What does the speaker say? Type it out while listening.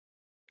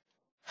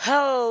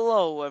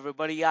Hello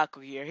everybody,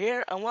 Yaku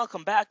here, and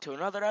welcome back to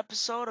another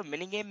episode of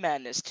Minigame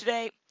Madness.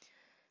 Today,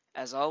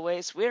 as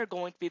always, we are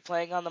going to be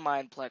playing on the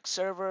Mindplex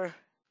server.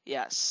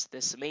 Yes,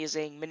 this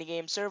amazing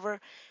minigame server,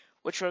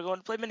 which we're going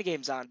to play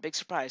minigames on. Big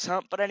surprise,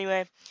 huh? But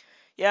anyway,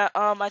 yeah,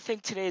 I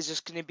think today is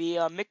just going to be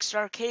a mixed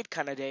arcade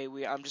kind of day.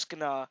 I'm just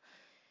going to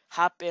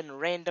hop in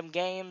random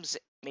games,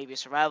 maybe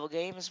survival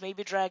games,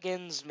 maybe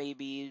dragons,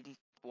 maybe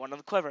one on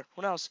the quiver.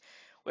 Who knows?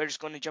 We're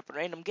just going to jump in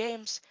random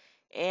games,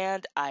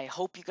 and I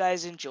hope you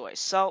guys enjoy.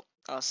 So,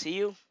 I'll see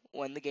you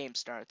when the game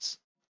starts.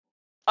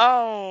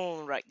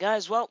 Alright,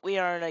 guys, well, we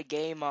are in a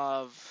game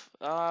of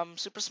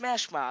Super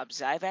Smash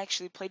Mobs. I've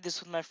actually played this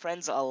with my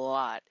friends a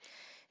lot,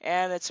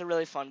 and it's a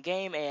really fun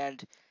game,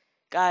 and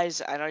guys,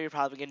 I know you're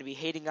probably going to be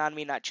hating on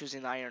me not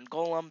choosing the Iron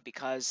Golem,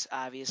 because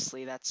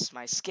obviously that's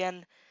my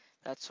skin.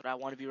 That's what I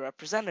want to be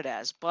represented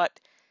as. But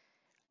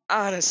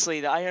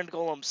honestly, the Iron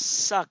Golem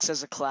sucks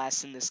as a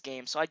class in this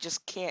game, so I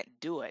just can't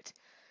do it.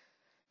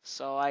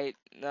 So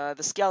the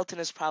skeleton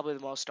is probably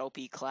the most OP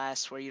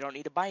class where you don't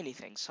need to buy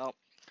anything. So,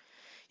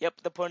 yep,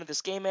 the point of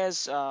this game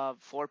is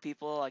 4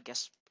 people, I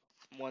guess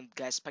one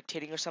guy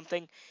spectating or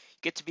something,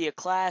 get to be a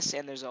class,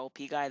 and there's an OP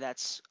guy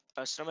that's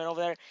a snowman over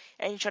there,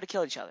 and you try to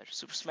kill each other.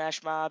 Super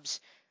Smash Mobs,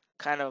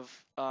 kind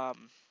of a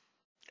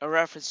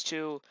reference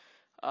to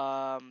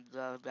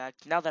the back.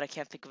 Now that I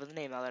can't think of the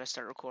name, now that I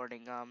start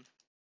recording,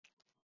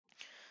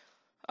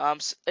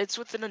 it's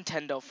with the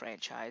Nintendo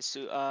franchise,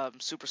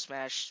 Super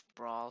Smash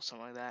Brawl,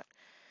 something like that.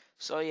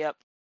 So, yep.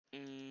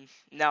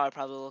 Now I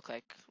probably look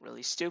like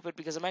really stupid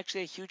because I'm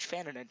actually a huge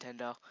fan of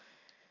Nintendo.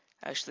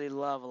 I actually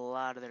love a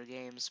lot of their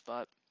games,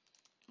 but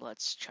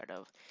let's try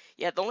to.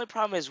 Yeah, the only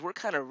problem is we're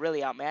kind of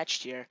really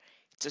outmatched here.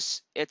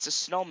 It's a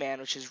snowman,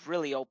 which is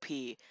really OP,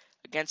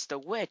 against a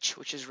witch,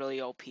 which is really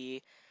OP,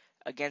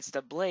 against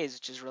a blaze,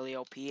 which is really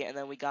OP, and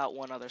then we got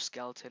one other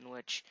skeleton,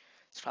 which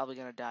is probably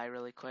gonna die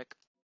really quick.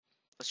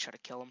 Let's try to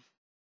kill him.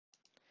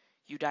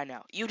 You die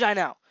now. You die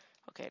now.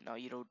 Okay, no,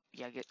 you don't.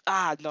 Yeah, get.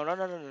 No, no,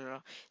 no, no,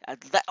 no, no.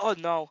 Oh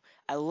no,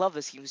 I love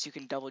this game because you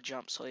can double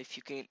jump. So if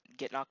you can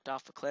get knocked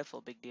off a cliff,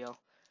 well, big deal.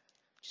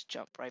 Just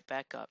jump right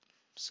back up.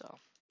 So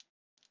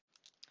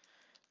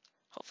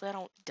hopefully I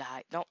don't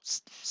die. No,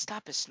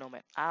 stop it,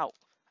 snowman. Ow,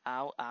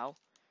 ow, ow.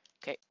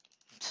 Okay,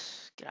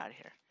 get out of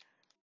here.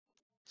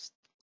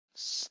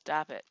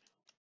 Stop it.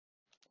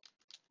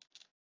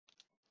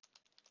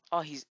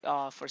 Oh, he's.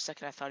 Oh, for a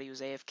second I thought he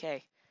was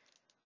AFK.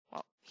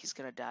 Well, he's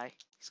gonna die.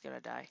 He's gonna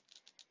die.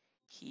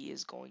 He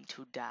is going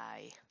to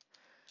die.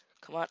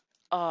 Come on.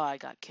 Oh, I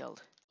got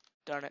killed.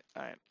 Darn it.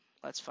 Alright,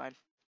 that's fine.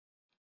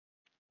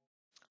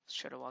 Let's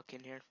try to walk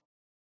in here.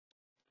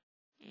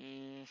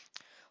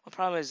 The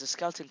problem is the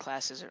skeleton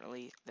class isn't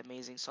really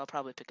amazing, so I'll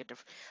probably pick a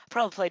different. I'll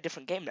probably play a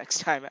different game next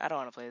time. I don't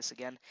want to play this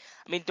again.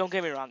 I mean, don't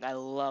get me wrong. I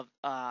love.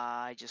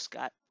 I just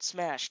got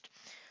smashed.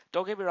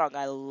 Don't get me wrong.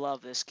 I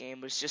love this game,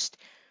 but it's just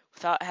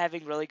without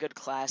having really good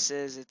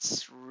classes,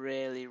 it's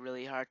really,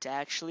 really hard to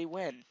actually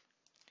win.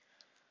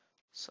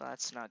 So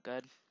that's not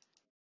good.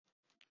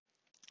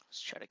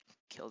 Let's try to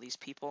kill these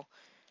people.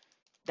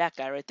 That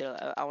guy right there.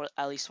 I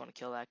at least want to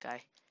kill that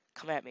guy.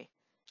 Come at me.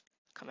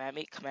 Come at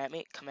me. Come at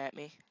me. Come at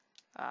me.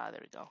 There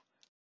we go.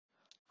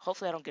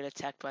 Hopefully I don't get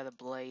attacked by the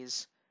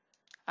blaze.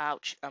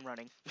 Ouch, I'm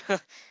running.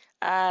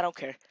 I don't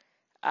care.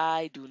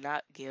 I do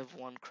not give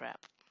one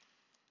crap.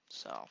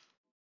 So,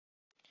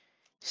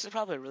 this is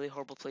probably a really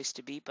horrible place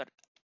to be, but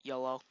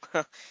YOLO.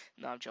 No,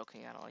 I'm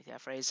joking. I don't like that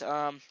phrase.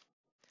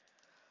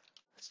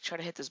 Let's try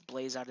to hit this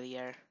blaze out of the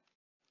air.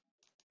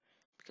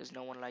 Because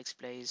no one likes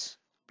blaze.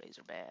 Blaze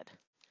are bad.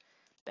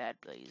 Bad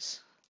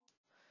blaze.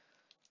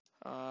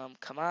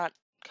 Come on.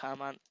 Come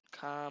on.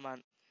 Come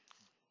on.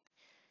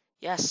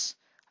 Yes,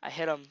 I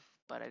hit him,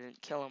 but I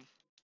didn't kill him.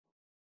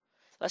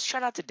 Let's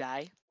try not to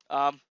die.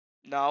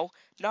 No.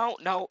 No,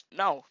 no,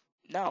 no,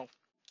 no,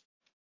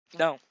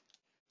 no.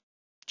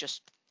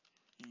 Just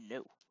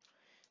no.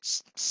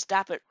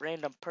 Stop it,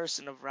 random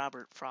person of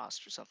Robert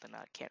Frost or something.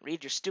 I can't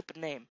read your stupid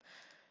name.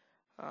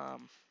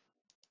 Um,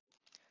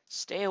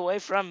 Stay away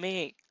from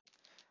me.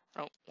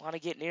 I don't want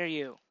to get near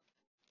you.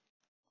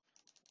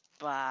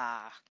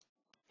 Bah.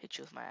 Hit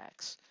you with my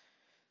axe.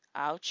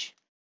 Ouch.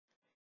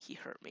 He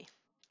hurt me.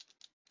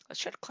 Let's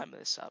try to climb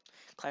this up.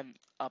 Climb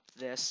up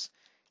this.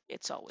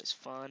 It's always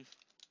fun.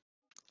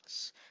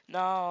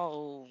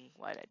 No.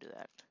 Why did I do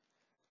that?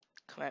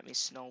 Come at me,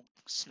 snow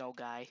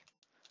guy.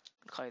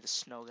 I'm gonna call you the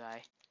snow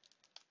guy.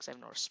 Because I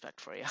have no respect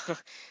for you.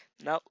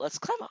 No, let's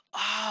climb up.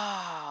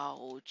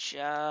 Ouch.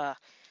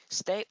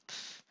 Stay.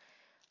 Pff,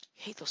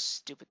 I hate those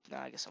stupid. No,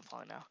 I guess I'm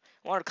falling now.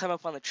 I wanted to climb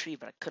up on the tree,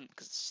 but I couldn't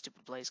because the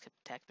stupid blaze kept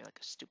attacking me like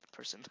a stupid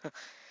person.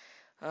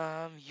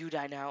 You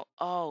die now.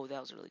 Oh,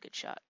 that was a really good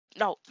shot.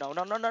 No, no,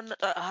 no, no, no, no.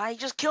 I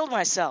just killed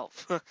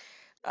myself.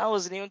 That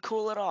wasn't even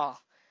cool at all.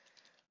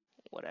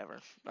 Whatever.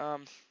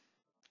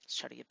 Let's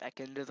try to get back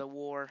into the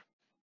war.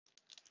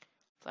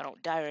 If I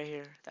don't die right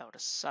here, that would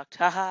have sucked.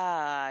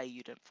 Haha,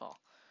 you didn't fall.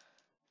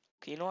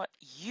 Okay, you know what?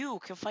 You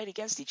can fight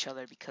against each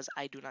other because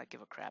I do not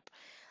give a crap.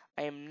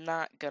 I am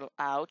not gonna.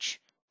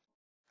 Ouch.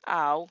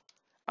 Ow.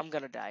 I'm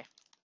gonna die.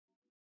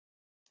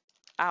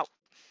 Ow.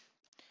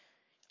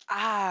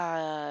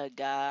 Ah,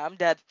 God, I'm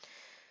dead.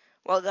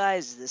 Well,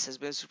 guys, this has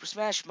been Super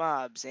Smash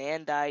Mobs,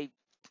 and I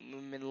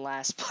am in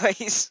last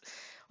place.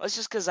 Well, it's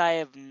just because I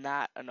have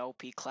not an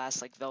OP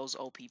class like those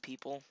OP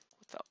people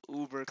with the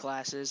Uber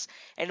classes.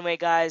 Anyway,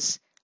 guys,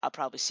 I'll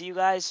probably see you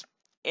guys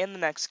in the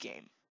next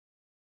game.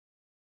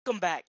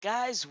 Welcome back,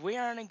 guys. We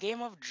are in a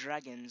game of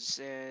dragons,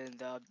 and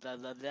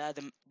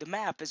the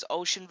map is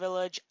Ocean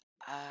Village.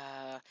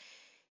 Uh,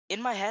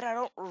 in my head, I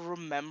don't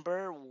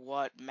remember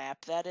what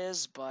map that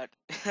is, but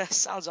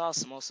sounds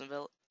awesome.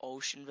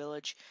 Ocean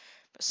Village,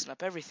 messing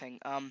up everything.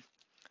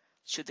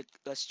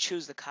 Let's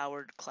choose the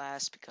coward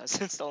class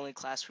because it's the only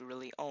class we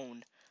really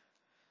own.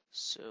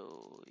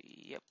 So,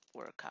 yep,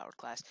 we're a coward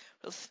class.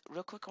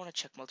 Real quick, I want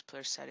to check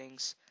multiplayer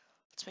settings.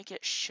 Let's make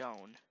it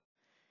shown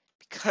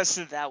because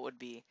that would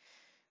be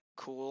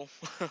cool.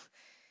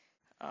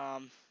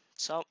 um,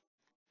 so,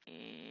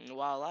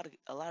 wow,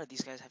 a lot of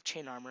these guys have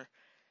chain armor.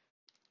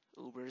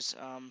 Ubers.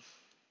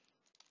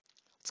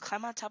 Let's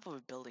climb on top of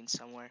a building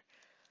somewhere.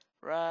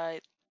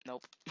 Right.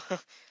 Nope.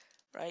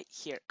 Right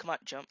here. Come on,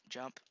 jump,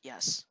 jump.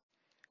 Yes.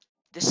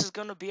 This is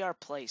gonna be our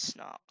place.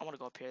 No, I want to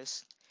go up here.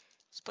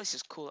 This place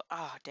is cool.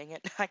 Ah, dang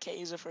it. I can't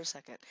use it for a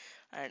second.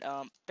 Alright,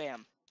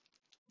 bam.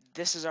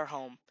 This is our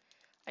home.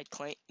 I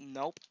claim.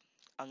 Nope.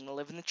 I'm gonna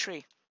live in the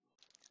tree.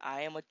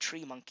 I am a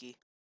tree monkey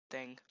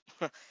thing.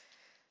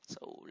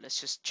 So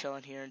let's just chill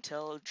in here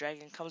until a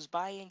dragon comes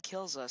by and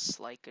kills us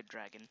like a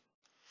dragon.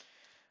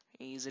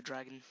 He's a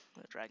dragon.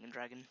 A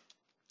dragon.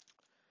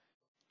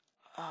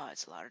 Ah,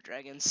 it's a lot of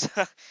dragons.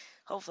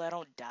 Hopefully I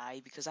don't die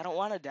because I don't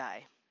want to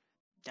die.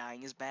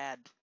 Dying is bad.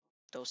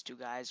 Those two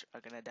guys are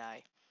gonna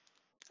die.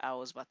 I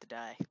was about to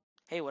die.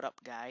 Hey, what up,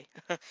 guy?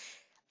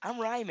 I'm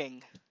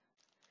rhyming.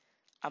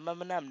 I'm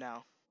Eminem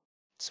now.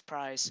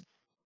 Surprise.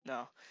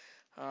 No.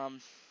 Um.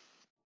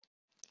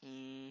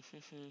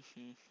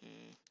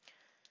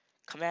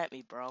 Come at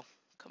me, bro.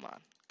 Come on.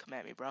 Come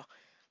at me, bro.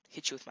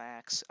 Hit you with my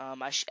axe.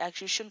 I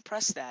actually shouldn't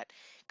press that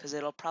because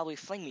it'll probably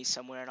fling me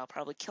somewhere and I'll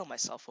probably kill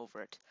myself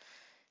over it.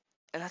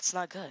 And that's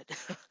not good.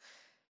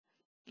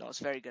 No, it's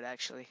very good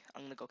actually.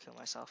 I'm gonna go kill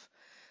myself.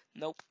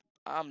 Nope,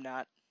 I'm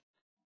not.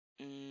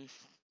 Mm,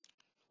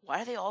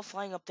 why are they all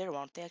flying up there? Why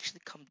don't they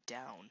actually come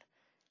down?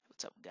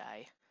 What's up,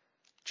 guy?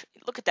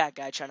 Look at that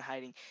guy trying to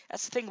hiding.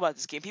 That's the thing about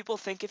this game. People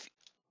think if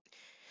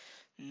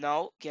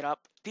no, get up.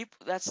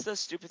 People. That's the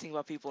stupid thing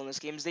about people in this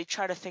game is they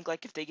try to think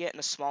like if they get in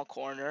a small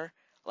corner,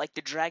 like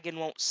the dragon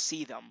won't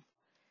see them.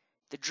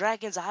 The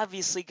dragon's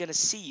obviously gonna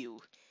see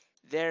you.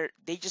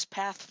 They just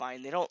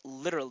pathfind. They don't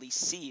literally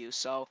see you.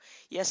 So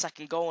yes, I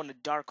can go in a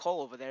dark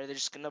hole over there. They're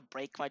just gonna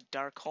break my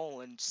dark hole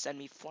and send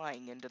me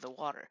flying into the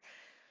water.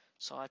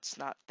 So it's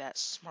not that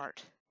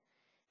smart.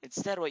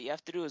 Instead, what you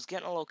have to do is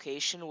get in a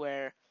location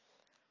where,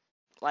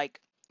 like,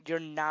 you're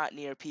not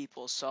near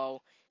people.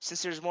 So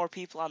since there's more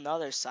people on the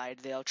other side,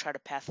 they'll try to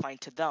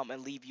pathfind to them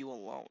and leave you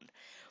alone.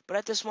 But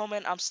at this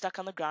moment, I'm stuck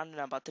on the ground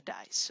and I'm about to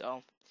die.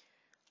 So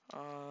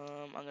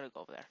I'm gonna go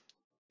over there.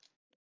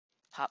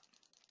 Hop.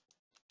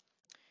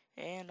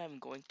 And I'm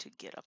going to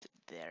get up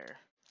there.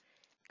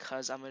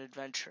 Because I'm an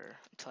adventurer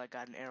until I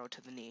got an arrow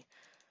to the knee.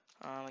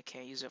 I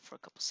can't use it for a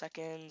couple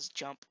seconds.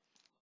 Jump.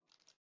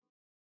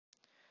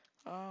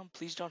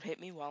 Please don't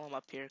hit me while I'm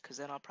up here, because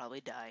then I'll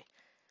probably die.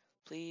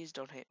 Please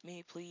don't hit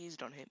me. Please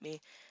don't hit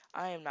me.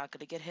 I am not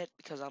going to get hit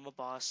because I'm a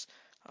boss.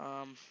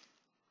 Come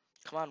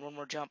on, one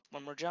more jump.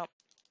 One more jump.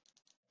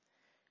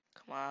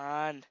 Come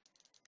on.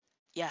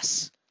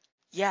 Yes.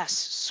 Yes.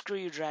 Screw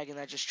you, dragon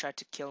that just tried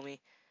to kill me.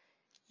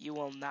 You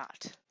will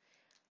not.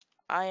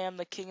 I am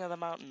the king of the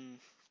mountain,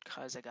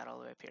 because I got all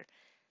the way up here.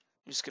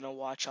 I'm just gonna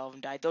watch all of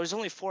them die. There's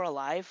only 4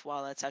 alive.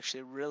 Wow, that's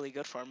actually really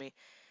good for me.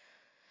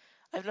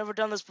 I've never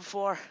done this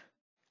before.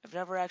 I've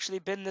never actually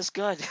been this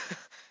good.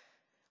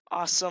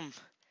 Awesome.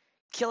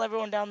 Kill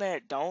everyone down there.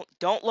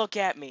 Don't look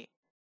at me.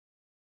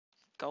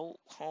 Go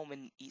home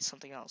and eat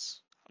something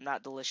else. I'm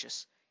not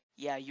delicious.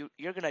 Yeah,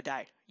 you're gonna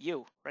die.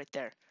 You, right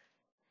there.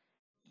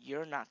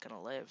 You're not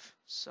gonna live.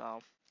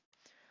 So,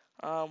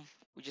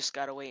 we just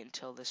gotta wait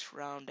until this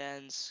round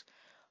ends.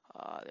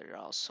 They're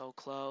all so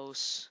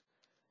close.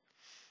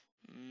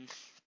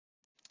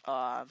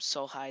 I'm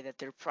so high that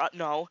they're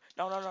no.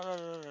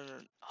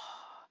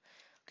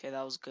 Okay,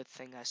 that was a good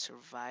thing I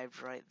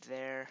survived right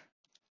there.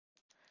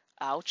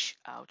 Ouch,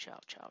 ouch,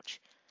 ouch,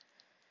 ouch.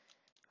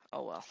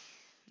 Oh well,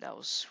 that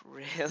was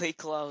really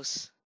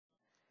close.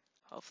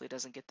 Hopefully it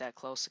doesn't get that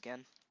close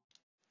again.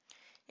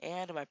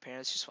 And my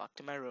parents just walked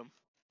in my room.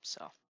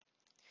 So,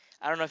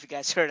 I don't know if you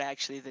guys heard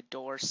actually the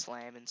door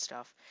slam and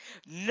stuff.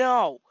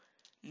 No!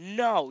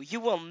 No, you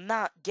will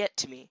not get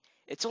to me.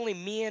 It's only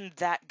me and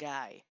that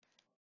guy.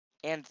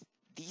 And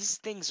these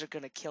things are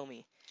gonna kill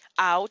me.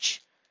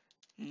 Ouch!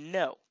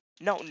 No.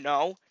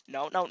 No.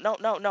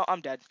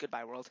 I'm dead.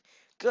 Goodbye, world.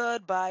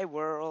 Goodbye,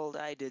 world.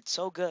 I did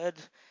so good.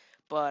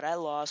 But I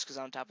lost because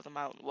I'm on top of the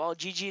mountain. Well,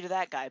 GG to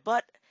that guy.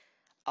 But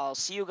I'll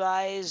see you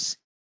guys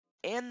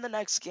in the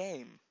next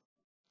game.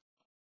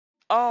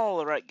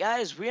 Alright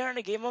guys, we are in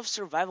a game of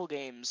survival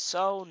games,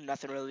 so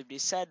nothing really to be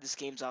said. This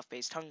game's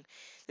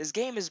This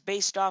game is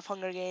based off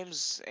Hunger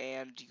Games,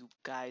 and you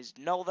guys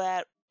know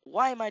that.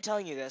 Why am I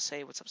telling you this?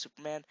 Hey, what's up,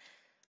 Superman?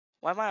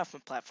 Why am I off my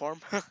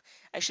platform? I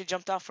actually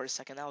jumped off for a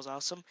second, that was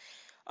awesome.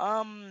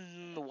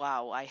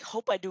 Wow, I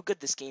hope I do good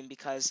this game,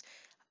 because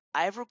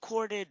I've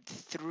recorded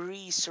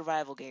 3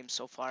 survival games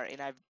so far, and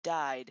I've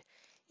died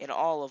in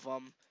all of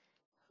them,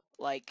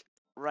 like,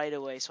 right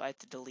away, so I had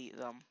to delete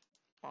them.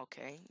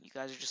 Okay, you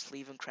guys are just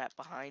leaving crap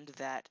behind.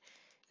 That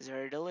is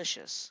very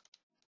delicious.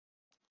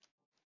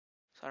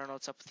 So I don't know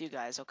what's up with you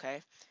guys, okay?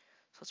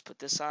 So let's put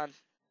this on.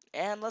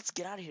 And let's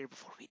get out of here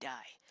before we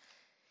die.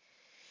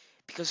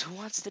 Because who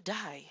wants to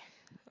die?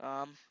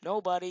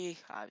 Nobody,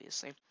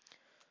 obviously.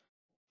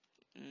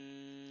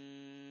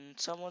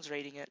 Someone's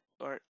rating it.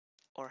 Or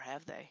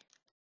have they?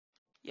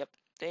 Yep,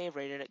 they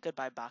rated it.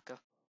 Goodbye, Baka.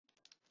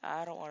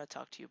 I don't want to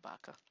talk to you,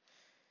 Baka.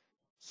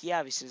 He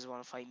obviously doesn't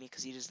want to fight me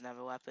because he doesn't have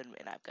a weapon,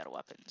 and I've got a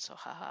weapon. So,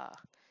 haha.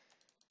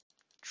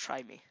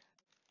 Try me.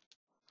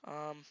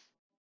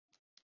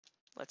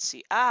 Let's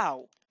see.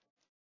 Ow!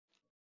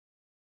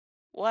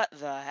 What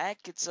the heck?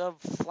 It's a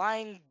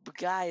flying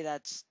guy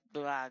that's...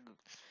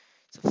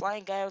 It's a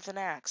flying guy with an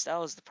axe. That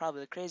was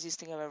probably the craziest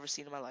thing I've ever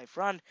seen in my life.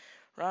 Run,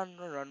 run,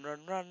 run, run, run,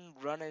 run,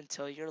 run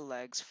until your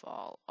legs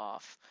fall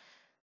off.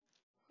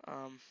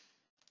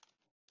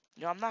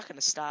 No, I'm not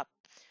gonna stop.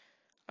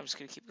 I'm just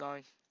gonna keep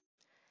going.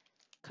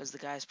 Because the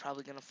guy's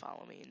probably gonna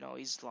follow me. No,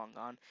 he's long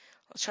gone.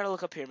 Let's try to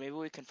look up here. Maybe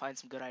we can find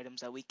some good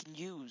items that we can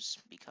use.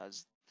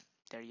 Because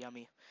they're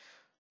yummy.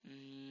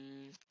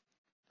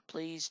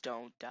 Please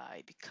don't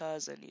die.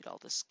 Because I need all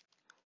this.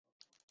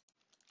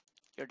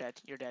 You're dead,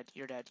 you're dead,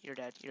 you're dead, you're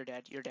dead, you're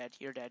dead, you're dead,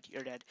 you're dead,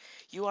 you're dead.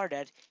 You are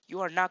dead.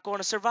 You are not going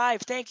to survive.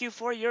 Thank you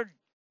for your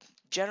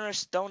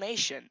generous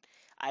donation.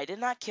 I did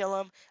not kill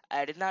him.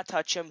 I did not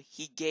touch him.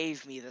 He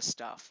gave me the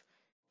stuff.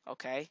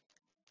 Okay?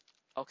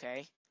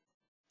 Okay?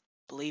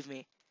 Believe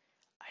me,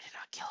 I did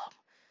not kill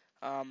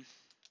him.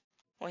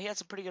 Well, he had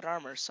some pretty good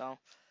armor, so...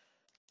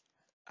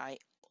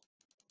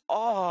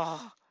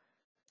 Oh!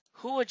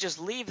 Who would just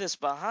leave this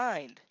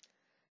behind?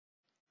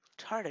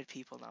 Retarded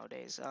people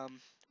nowadays.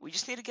 We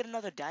just need to get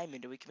another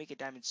diamond, and we can make a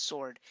diamond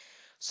sword.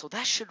 So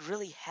that should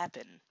really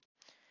happen.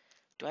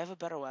 Do I have a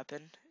better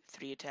weapon?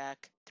 3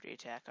 attack, 3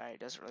 attack. Alright,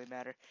 doesn't really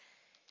matter.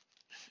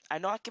 I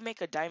know I can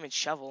make a diamond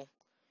shovel.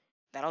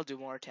 That'll do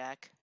more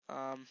attack.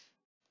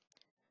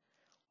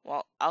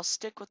 Well, I'll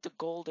stick with the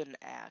golden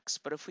axe.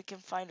 But if we can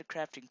find a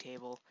crafting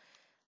table,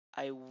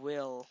 I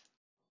will.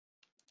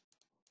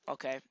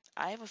 Okay,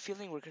 I have a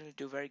feeling we're going to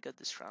do very good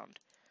this round.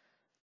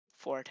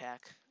 4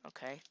 attack.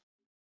 Okay.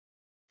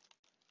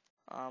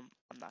 I'm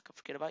not going to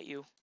forget about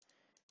you.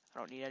 I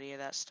don't need any of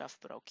that stuff,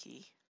 but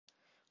okay.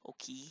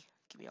 Okay.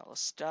 Give me all the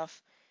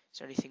stuff. Is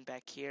there anything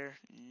back here?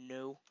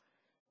 No.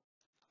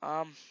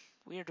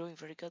 We are doing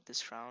very good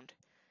this round.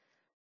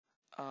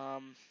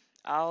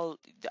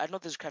 I know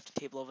there's a crafting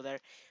table over there.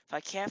 If I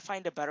can't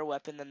find a better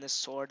weapon than this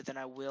sword, then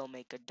I will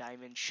make a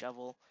diamond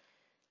shovel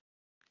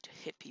to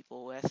hit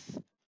people with.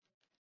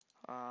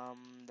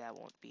 That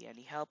won't be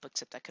any help,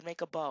 except I can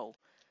make a bow,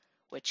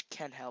 which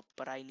can help,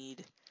 but I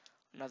need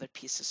another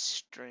piece of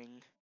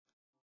string.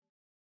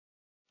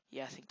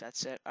 Yeah, I think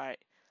that's it. Alright,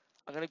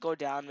 I'm gonna go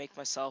down and make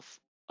myself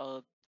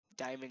a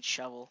diamond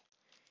shovel.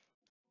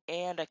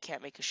 And I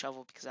can't make a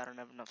shovel because I don't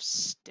have enough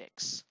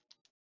sticks.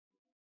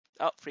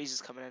 Oh, Freeze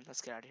is coming in.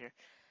 Let's get out of here.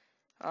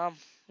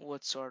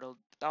 Wood sword.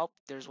 Oh,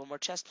 there's one more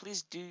chest.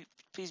 Please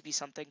be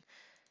something.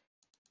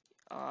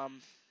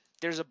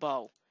 There's a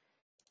bow.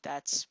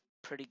 That's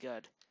pretty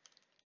good.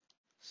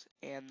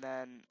 And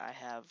then I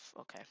have,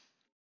 okay.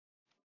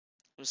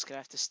 I'm just gonna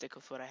have to stick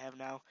with what I have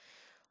now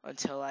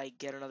until I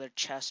get another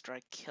chest or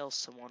I kill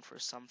someone for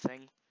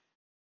something.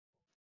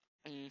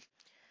 I mean,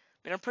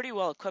 I'm pretty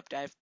well equipped.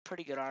 I have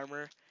pretty good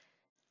armor.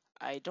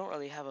 I don't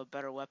really have a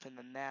better weapon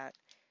than that.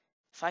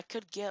 If I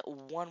could get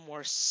one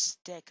more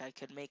stick, I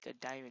could make a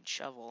diamond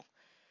shovel,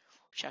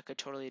 which I could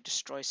totally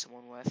destroy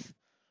someone with.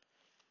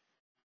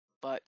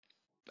 But,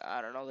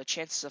 I don't know, the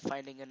chances of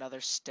finding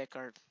another stick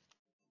are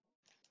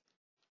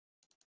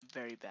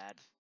very bad.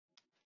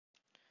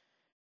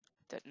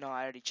 No,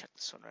 I already checked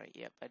this one, right?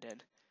 Yep, I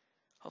did.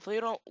 Hopefully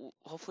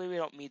we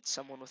don't meet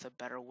someone with a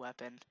better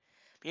weapon.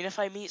 I mean, if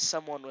I meet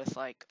someone with,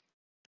 like,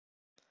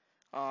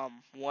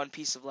 one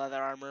piece of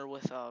leather armor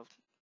with a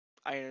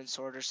iron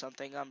sword or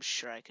something, I'm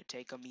sure I could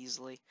take them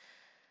easily.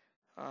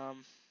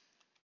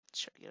 Let's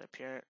try to get up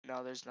here.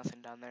 No, there's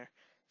nothing down there.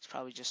 It's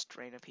probably just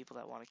random people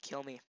that want to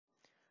kill me.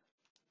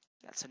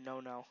 That's a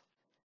no-no.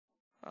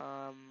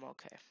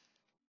 Okay.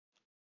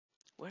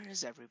 Where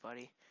is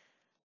everybody?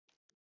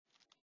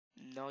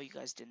 No, you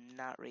guys did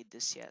not raid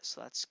this yet,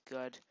 so that's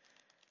good.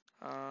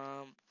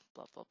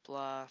 Blah, blah,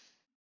 blah.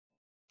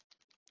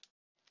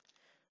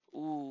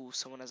 Ooh,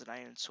 someone has an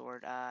iron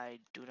sword. I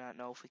do not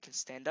know if we can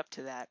stand up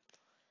to that.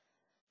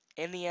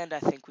 In the end, I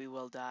think we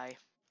will die.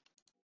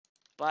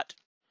 But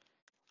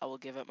I will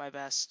give it my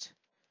best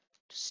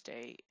to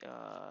stay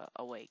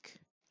awake.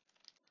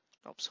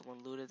 Nope,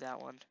 someone looted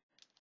that one.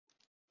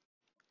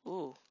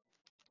 Ooh,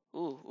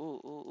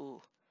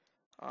 Ooh.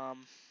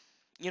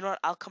 You know what?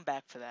 I'll come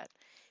back for that.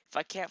 If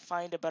I can't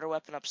find a better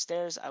weapon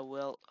upstairs, I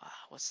will.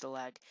 What's the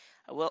lag?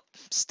 I will.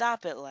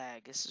 Stop it,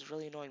 lag. This is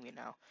really annoying me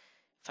now.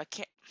 If I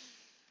can't.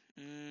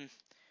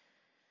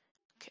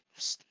 Okay,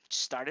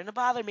 starting to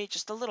bother me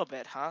just a little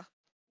bit, huh?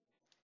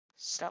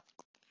 Stop.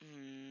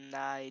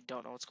 I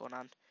don't know what's going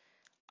on.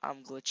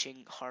 I'm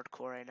glitching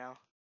hardcore right now.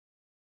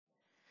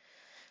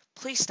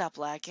 Please stop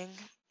lagging.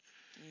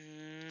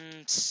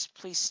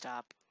 Please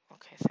stop.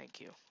 Okay,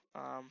 thank you.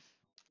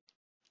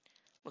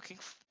 Looking.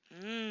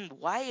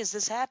 Why is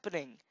this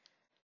happening?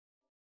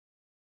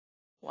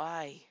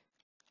 Why?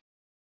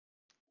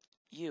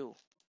 You.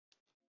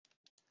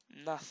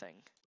 Nothing.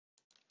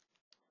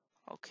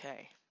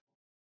 Okay.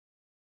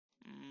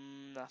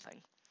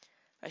 Nothing.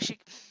 I should.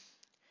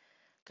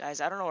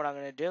 Guys, I don't know what I'm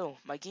gonna do.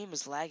 My game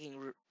is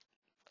lagging.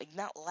 Like,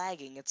 not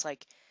lagging. It's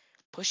like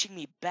pushing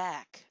me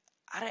back.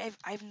 I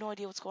have no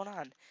idea what's going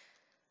on.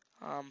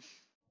 Um,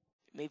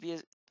 maybe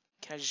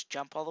can I just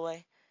jump all the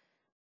way?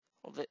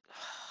 Well,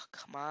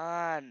 come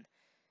on.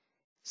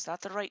 It's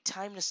not the right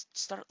time to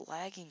start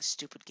lagging,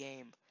 stupid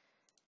game.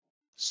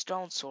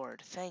 Stone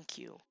sword, thank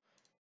you.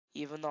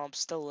 Even though I'm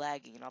still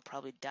lagging and I'll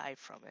probably die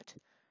from it.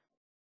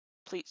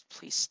 Please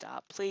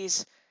stop.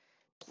 Please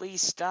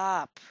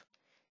stop.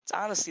 It's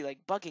honestly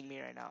like bugging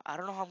me right now. I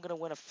don't know how I'm gonna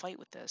win a fight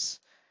with this.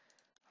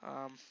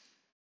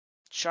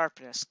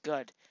 Sharpness,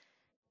 good.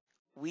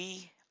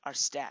 We are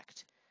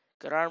stacked.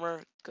 Good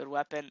armor, good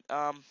weapon.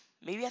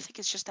 Maybe I think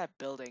it's just that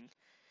building.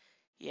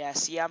 Yeah,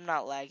 see, I'm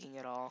not lagging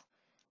at all.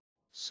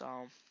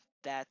 So,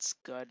 that's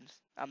good.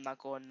 I'm not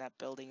going in that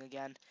building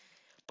again.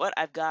 But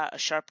I've got a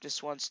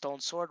sharpness 1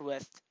 stone sword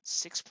with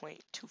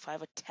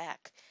 6.25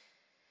 attack.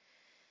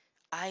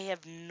 I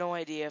have no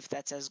idea if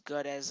that's as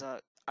good as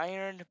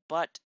iron,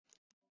 but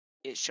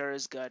it sure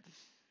is good.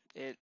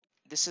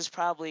 This is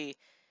probably,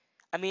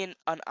 I mean,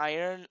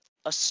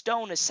 a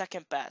stone is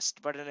second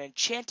best, but an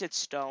enchanted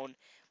stone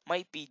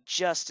might be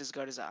just as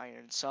good as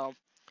iron. So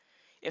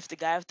if the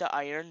guy with the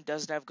iron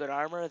doesn't have good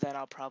armor, then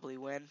I'll probably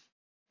win.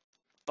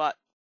 But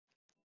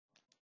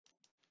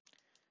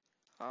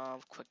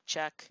quick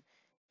check.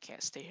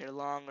 Can't stay here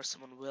long or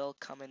someone will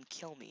come and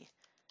kill me.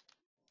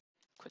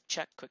 Quick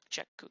check.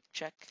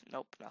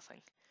 Nope,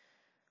 nothing.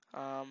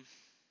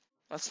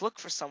 Let's look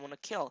for someone to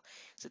kill.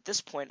 Because at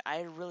this point,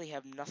 I really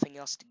have nothing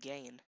else to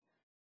gain.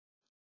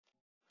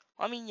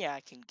 Well, I mean, yeah,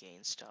 I can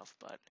gain stuff,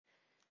 but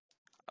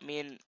I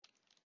mean,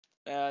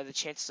 the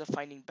chances of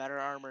finding better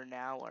armor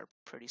now are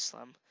pretty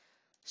slim.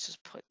 Let's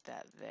just put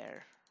that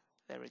there.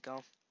 There we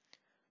go.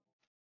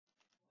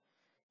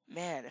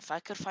 Man, if I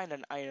could find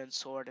an iron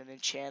sword and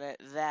enchant it,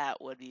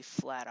 that would be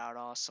flat out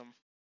awesome.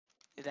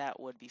 That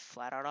would be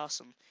flat out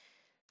awesome.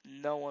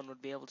 No one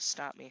would be able to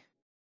stop me.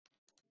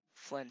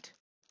 Flint.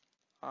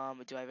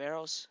 Do I have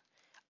arrows?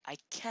 I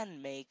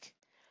can make...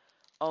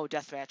 Oh,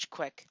 deathmatch,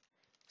 quick.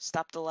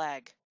 Stop the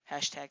lag.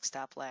 Hashtag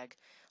stop lag.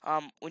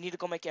 We need to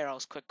go make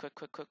arrows. Quick.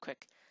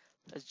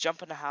 Let's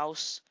jump in the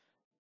house.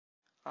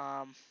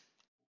 Nope,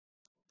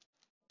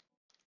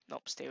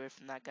 stay away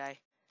from that guy.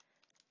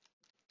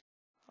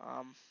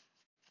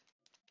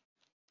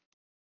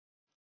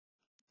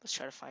 Let's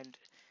try to find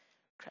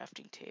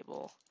crafting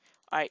table.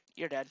 Alright,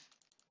 you're dead.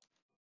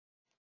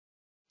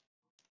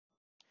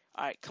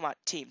 Alright, come on.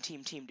 Team,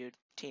 dude.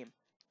 Team.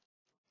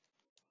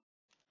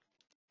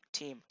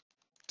 Team,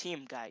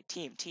 guy.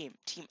 Team.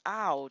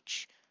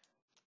 Ouch.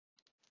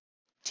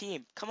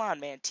 Team. Come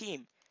on, man.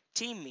 Team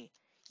me.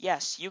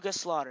 Yes, you get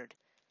slaughtered.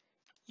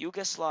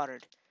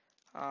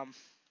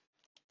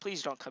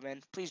 Please don't come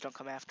in. Please don't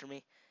come after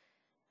me.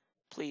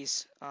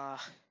 Please. Come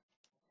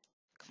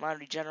on,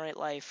 regenerate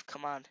life.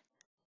 Come on.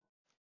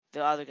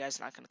 The other guy's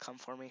not going to come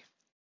for me.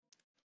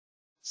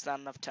 It's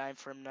not enough time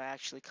for him to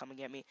actually come and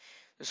get me.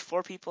 There's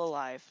 4 people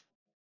alive.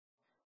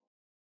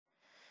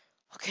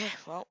 Okay,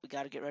 well, we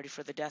gotta get ready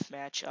for the death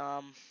match.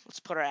 Let's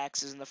put our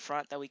axes in the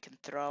front that we can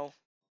throw.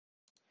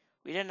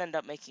 We didn't end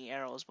up making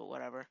arrows, but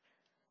whatever.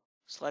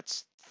 So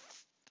let's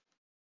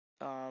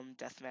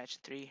death match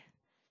 3.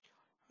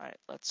 Alright,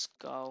 let's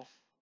go.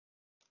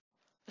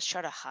 Let's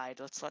try to hide.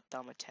 Let's let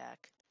them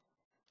attack.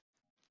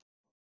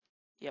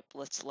 Yep,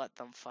 let's let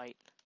them fight.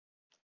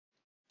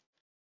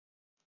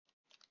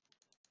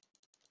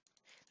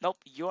 Nope,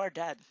 you are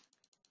dead.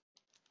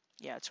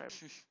 Yeah, it's right.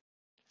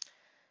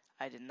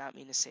 I did not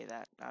mean to say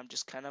that. I'm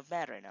just kind of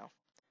mad right now.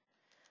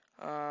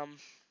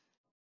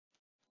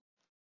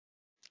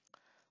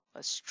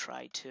 Let's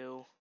try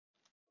to...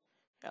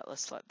 Yeah,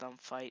 let's let them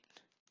fight.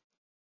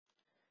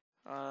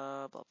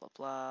 Blah, blah,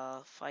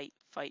 blah. Fight.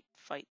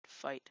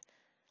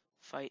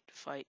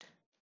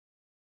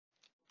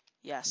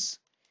 Yes,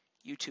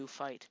 you two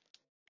fight.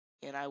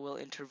 And I will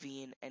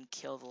intervene and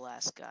kill the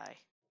last guy.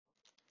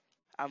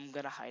 I'm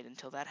gonna hide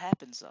until that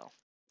happens, though.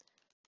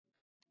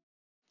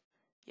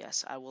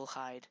 Yes, I will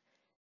hide.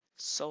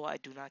 So I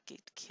do not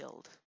get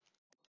killed.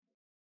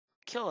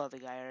 Kill the other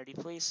guy already,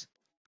 please.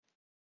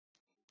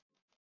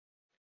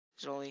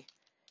 There's only...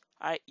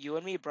 Alright, you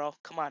and me, bro.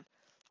 Come on.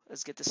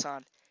 Let's get this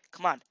on.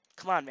 Come on,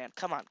 man.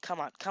 Come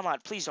on.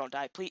 Please don't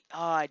die. Please. Oh,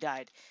 I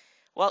died.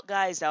 Well,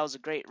 guys, that was a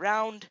great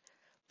round,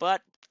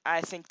 but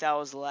I think that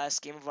was the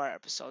last game of our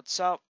episode.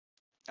 So,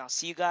 I'll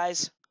see you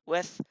guys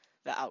with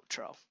the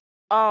outro.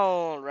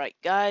 Alright,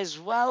 guys,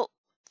 well,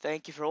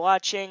 thank you for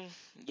watching.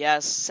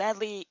 Yes,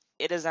 sadly,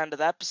 it is the end of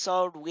the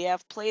episode. We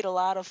have played a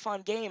lot of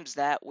fun games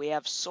that we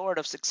have sort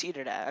of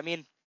succeeded at. I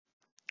mean,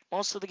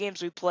 most of the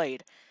games we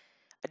played,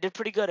 I did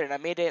pretty good in. I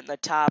made it in the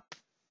top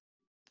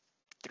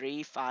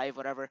 3, 5,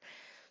 whatever.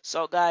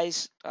 So,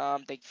 guys,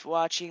 thank you for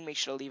watching. Make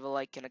sure to leave a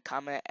like and a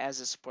comment as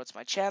it supports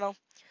my channel.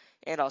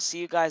 And I'll see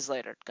you guys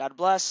later. God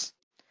bless,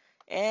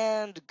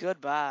 and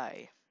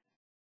goodbye.